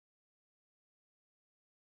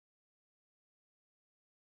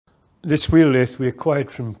This wheel lathe we acquired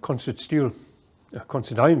from Consett Steel, a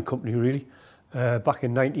Consett Iron Company really, back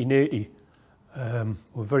in 1980.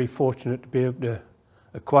 We're very fortunate to be able to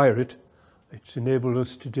acquire it. It's enabled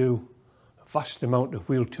us to do a vast amount of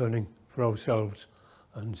wheel turning for ourselves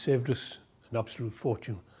and saved us an absolute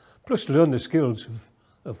fortune. Plus learn the skills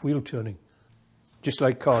of wheel turning. Just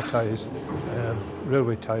like car tyres,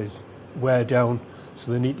 railway tyres wear down,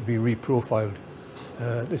 so they need to be reprofiled.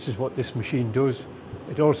 This is what this machine does.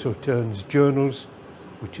 It also turns journals,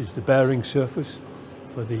 which is the bearing surface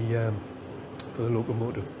for the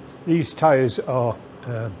locomotive. These tyres are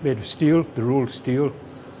made of steel, they're rolled steel,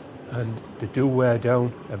 and they do wear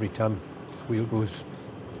down every time the wheel goes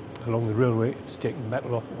along the railway. It's taking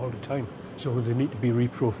metal off all the time, so they need to be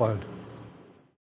reprofiled.